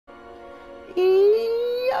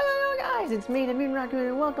guys, it's me, the Moon Raccoon,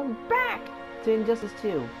 and welcome back to Injustice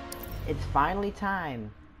 2. It's finally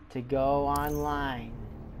time to go online.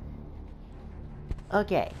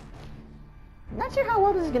 Okay. Not sure how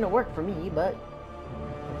well this is gonna work for me, but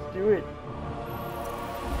let's do it.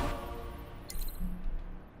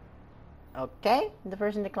 Okay, the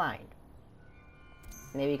person declined.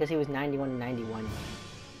 Maybe because he was 91 and 91.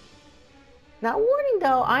 Now, warning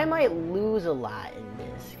though, I might lose a lot in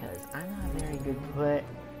this because I'm not a very good player.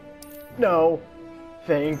 No,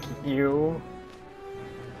 thank you.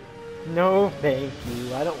 No, thank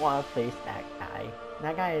you. I don't want to face that guy.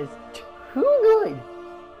 That guy is too good.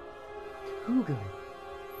 Too good.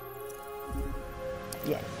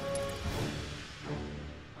 Yes.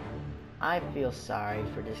 I feel sorry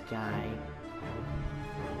for this guy.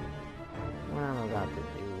 What I'm about to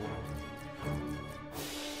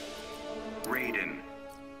do. Raiden.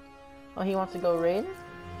 Oh, he wants to go Raiden?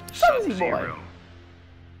 Sub-Zero.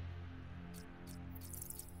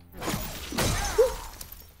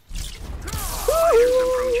 Fighters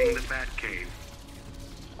approaching the Batcave.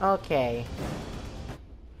 Okay.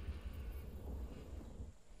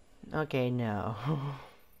 Okay, no.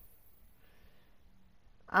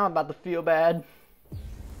 I'm about to feel bad.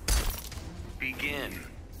 Begin.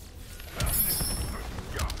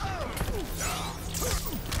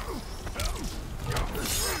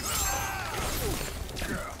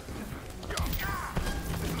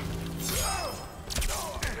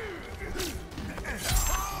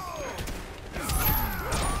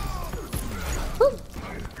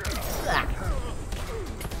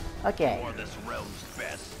 Okay. For this realm's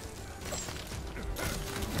best.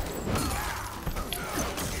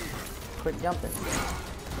 Quit jumping.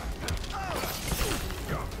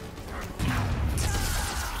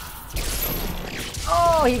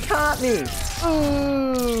 Oh, he caught me!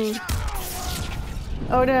 Ooh.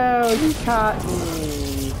 Oh no, he caught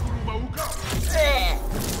me!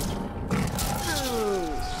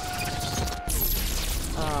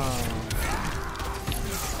 Oh.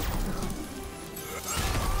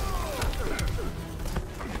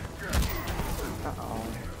 Uh-oh.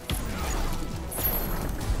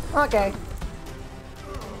 Okay.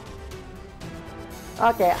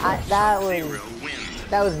 Okay, that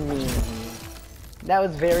was mean. That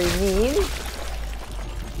was very mean.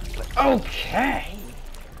 Okay.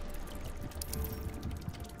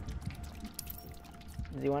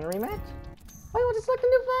 Does he want a rematch? Oh, he wants to select a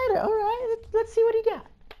new fighter. All right, let's see what he got.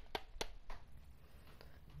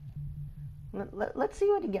 Let's see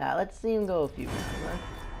what he got. Let's see him go a few rounds.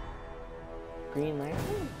 Green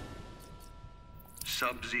Lantern.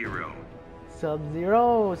 Sub-Zero.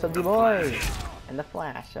 Sub-Zero, Sub-Zero boy, and the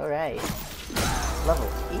Flash. All right. Level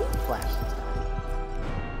 8 Flash.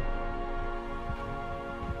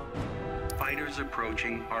 Fighters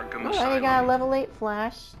approaching Arkham Alright, Asylum. you got a level 8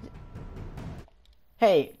 Flash.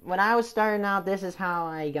 Hey, when I was starting out, this is how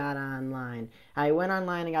I got online. I went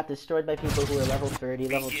online and got destroyed by people who were level 30,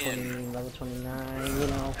 level 20, level 29, you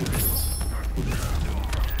know.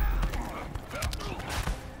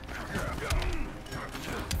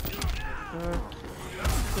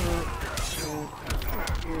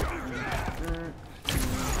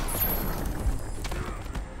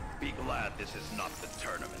 Be glad this is not the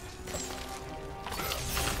tournament.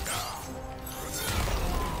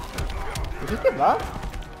 Did he give up?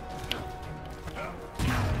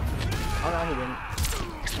 Oh no, he didn't.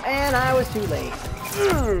 And I was too late.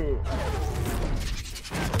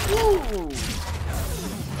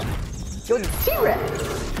 Go to T-Rex!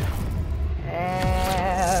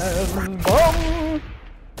 And boom!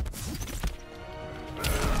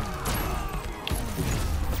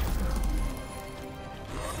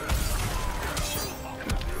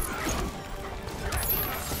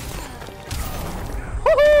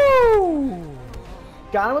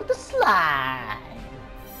 Got him with the slide!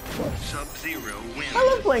 Sub-Zero wins. I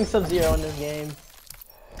love playing Sub-Zero in this game.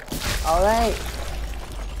 Alright.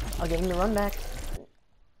 I'll give him the run back.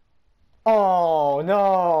 Oh,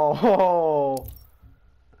 no!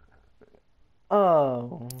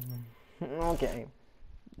 Oh. Okay.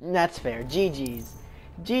 That's fair. GG's.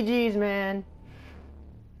 GG's, man.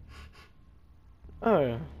 Oh.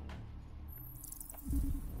 You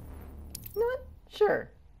know what?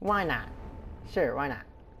 Sure. Why not? Sure, why not?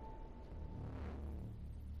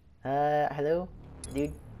 Hello?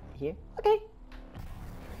 Dude? Here? Okay.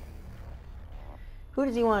 Who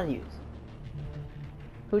does he want to use?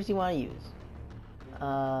 Who does he want to use?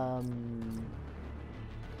 Oh!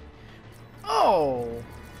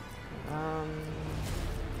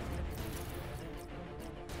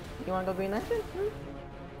 You want to go Green Lantern?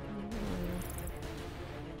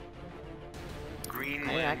 Green Green I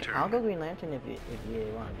mean, Lantern. I'll go Green Lantern if you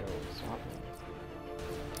want to go Swamp Man.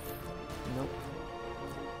 Nope.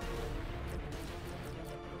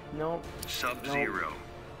 Nope. Sub-Zero. Nope.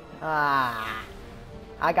 Ah,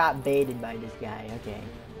 I got baited by this guy. Okay.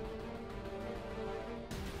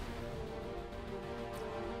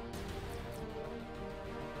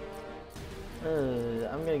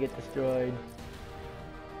 I'm gonna get destroyed.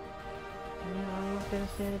 No, I'm not gonna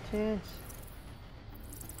stand a chance.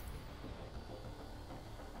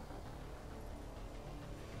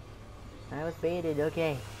 I was baited.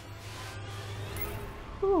 Okay.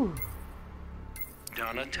 Whew.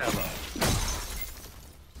 Donatello.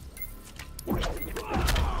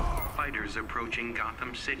 Fighters approaching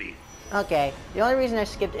Gotham City. Okay. The only reason I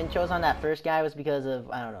skipped intros on that first guy was because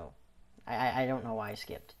of I don't know. I don't know why I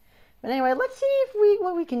skipped. But anyway, let's see if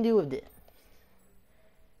what we can do with it.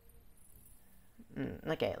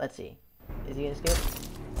 Okay, let's see. Is he gonna skip?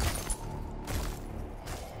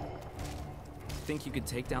 Think you could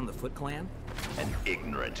take down the Foot Clan? An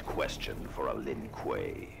ignorant question for a Lin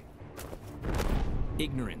Kuei.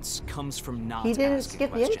 Ignorance comes from not He didn't asking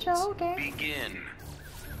skip questions. the intro. Okay. Begin.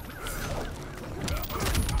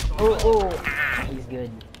 Oh, he's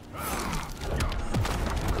good.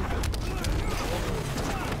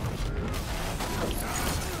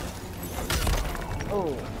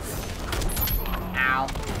 Oh. Ow.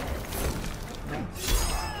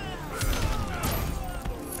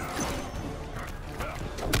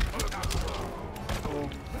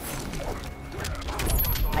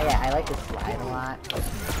 Oh yeah, I like to slide a lot.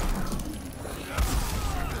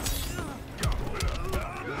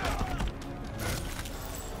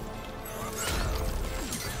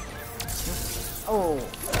 Oh.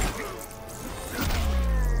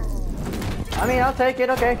 I mean, I'll take it,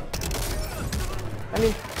 okay. I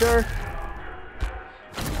mean, sure.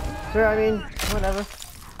 Sure, I mean, whatever.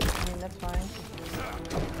 I mean, that's fine.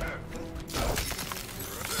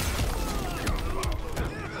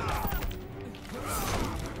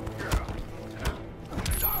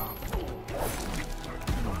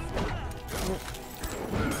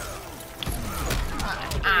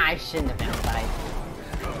 I shouldn't have been outside.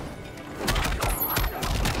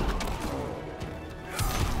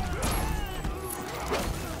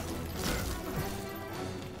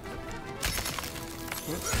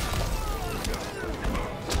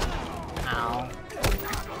 Ow.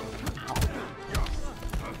 Ow.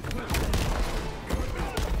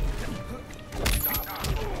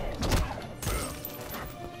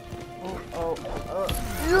 Oh.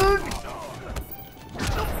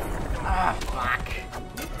 Ah, fuck.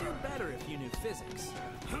 You'd do better if you knew physics.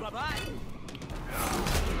 Bye-bye.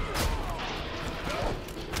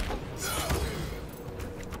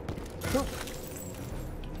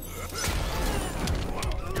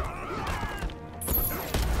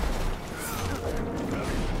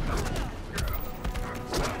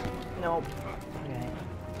 Nope. Okay.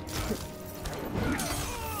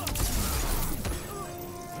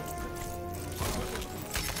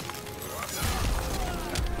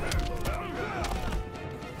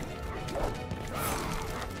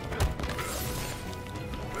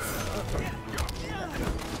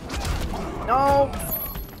 No!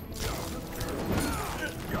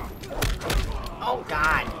 Oh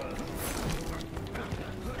god!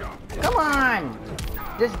 Come on!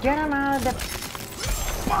 Just get him out of the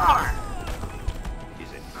bar!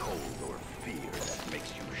 Is it cold or fear that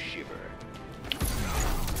makes you shiver?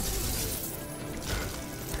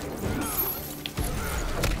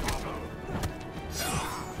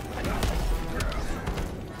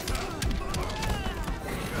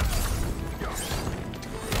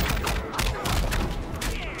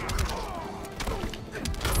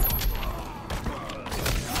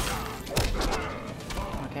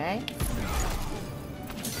 Okay.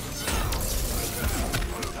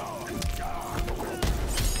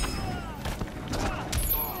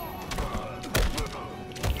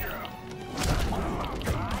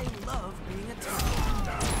 I love being attacked.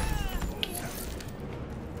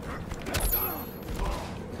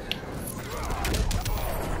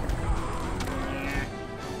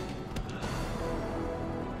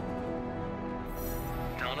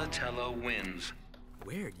 Donatello wins.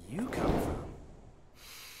 Where'd you come from?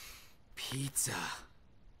 Pizza.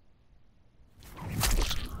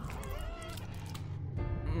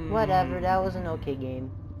 Whatever, that was an okay game.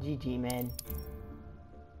 GG, man.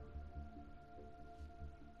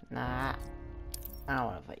 Nah. I don't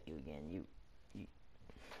want to fight you again. You.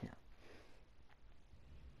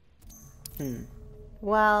 No.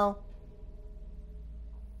 Well.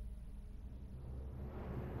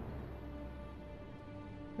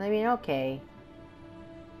 I mean, okay.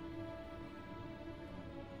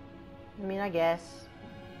 I mean, I guess.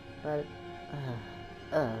 But,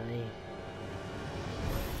 yeah.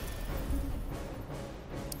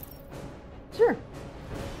 Sure.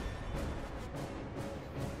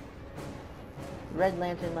 Red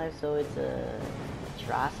Lantern life, so it's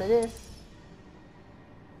Atrocitus?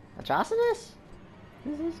 Atrocitus?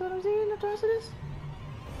 Is this what I'm saying? Atrocitus?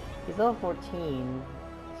 He's level 14,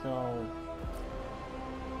 so...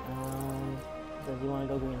 does he want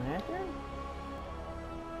to go Green Lantern?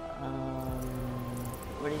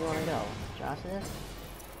 Where do you want to go? Atrocitus?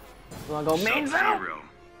 You want to go main zone? Sub-Zero.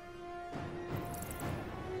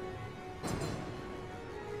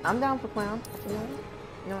 I'm down for Clown. You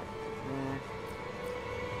know what?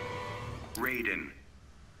 Raiden.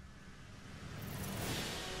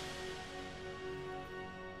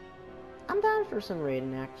 I'm down for some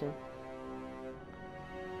Raiden action.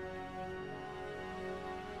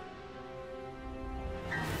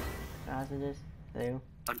 Atrocitus. Ew.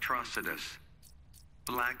 Atrocitus.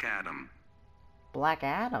 Black Adam. Black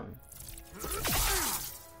Adam.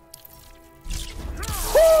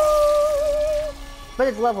 But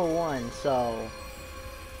it's level 1, so...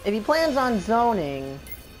 If he plans on zoning...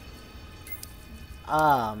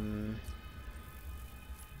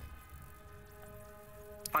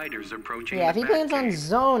 Fighters approaching Yeah, if the he plans on Batcave.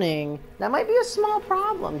 zoning, that might be a small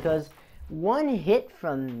problem, because one hit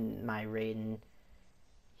from my Raiden,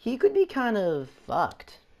 he could be kind of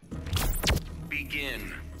fucked.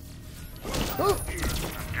 Begin. Ooh.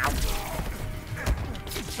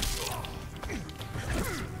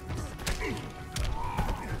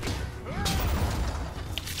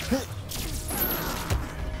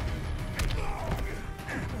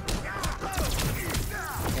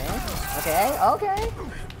 Okay.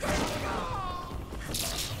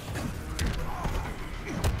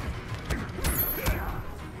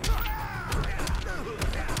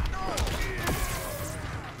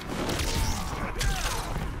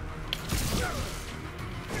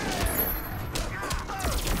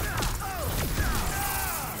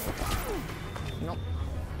 Nope.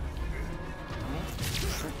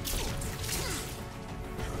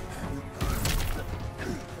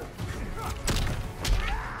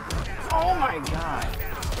 Oh my god!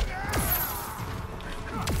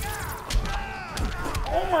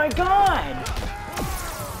 Oh my god!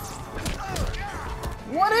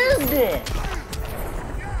 What is this?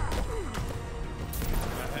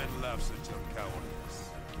 My head laughs at your cowardice.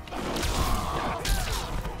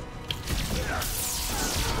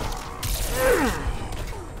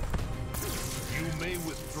 You may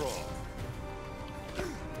withdraw.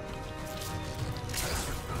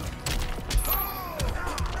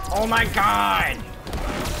 Oh my god!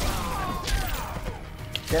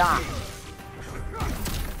 Get off.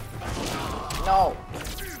 No!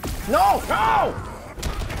 No! No!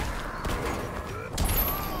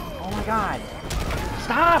 Oh my god!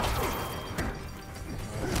 Stop!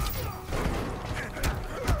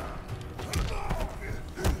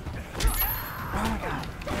 Oh my god.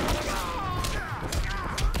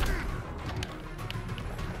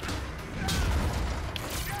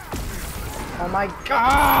 Oh my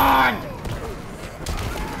god!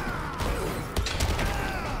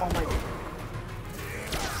 Oh my...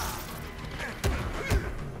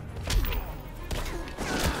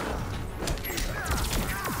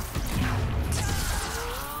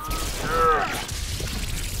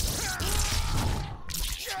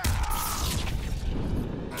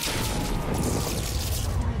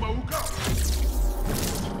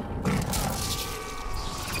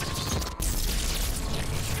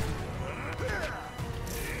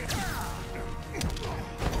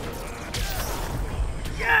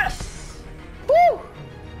 Yes! Woo!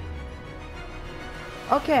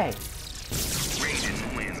 Okay.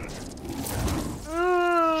 Raiden wins.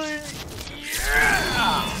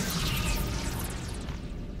 Yeah!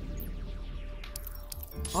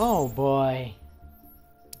 Oh boy.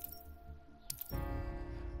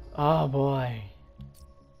 Oh boy.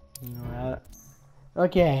 You know what?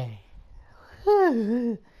 Okay.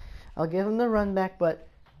 I'll give him the run back, but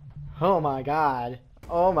oh my god.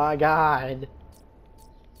 Oh my god.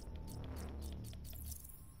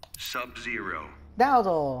 Sub-Zero. That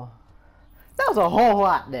was a whole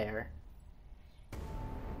lot there.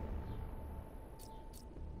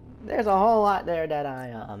 There's a whole lot there that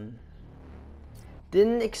I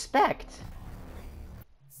didn't expect.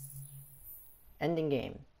 Ending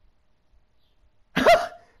game.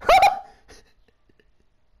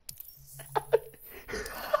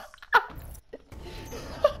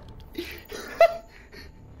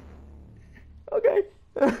 Okay.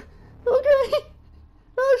 Okay.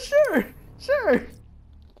 Sure.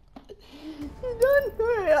 You done?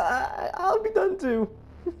 Alright, I'll be done too.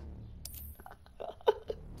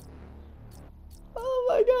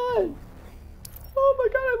 god! Oh my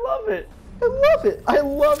god, I love it! I love it! I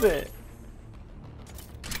love it!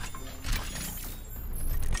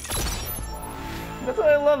 That's what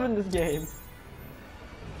I love in this game.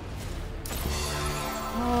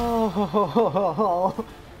 Oh,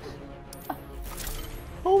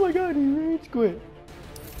 oh my god, he rage quit.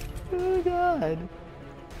 Oh god.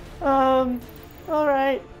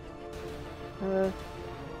 Alright.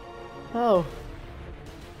 Oh.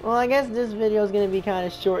 Well, I guess this video is gonna be kind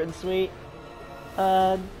of short and sweet.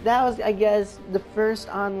 That was, I guess, the first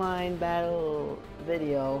online battle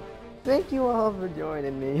video. Thank you all for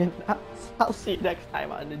joining me, and I'll see you next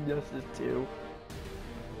time on Injustice 2.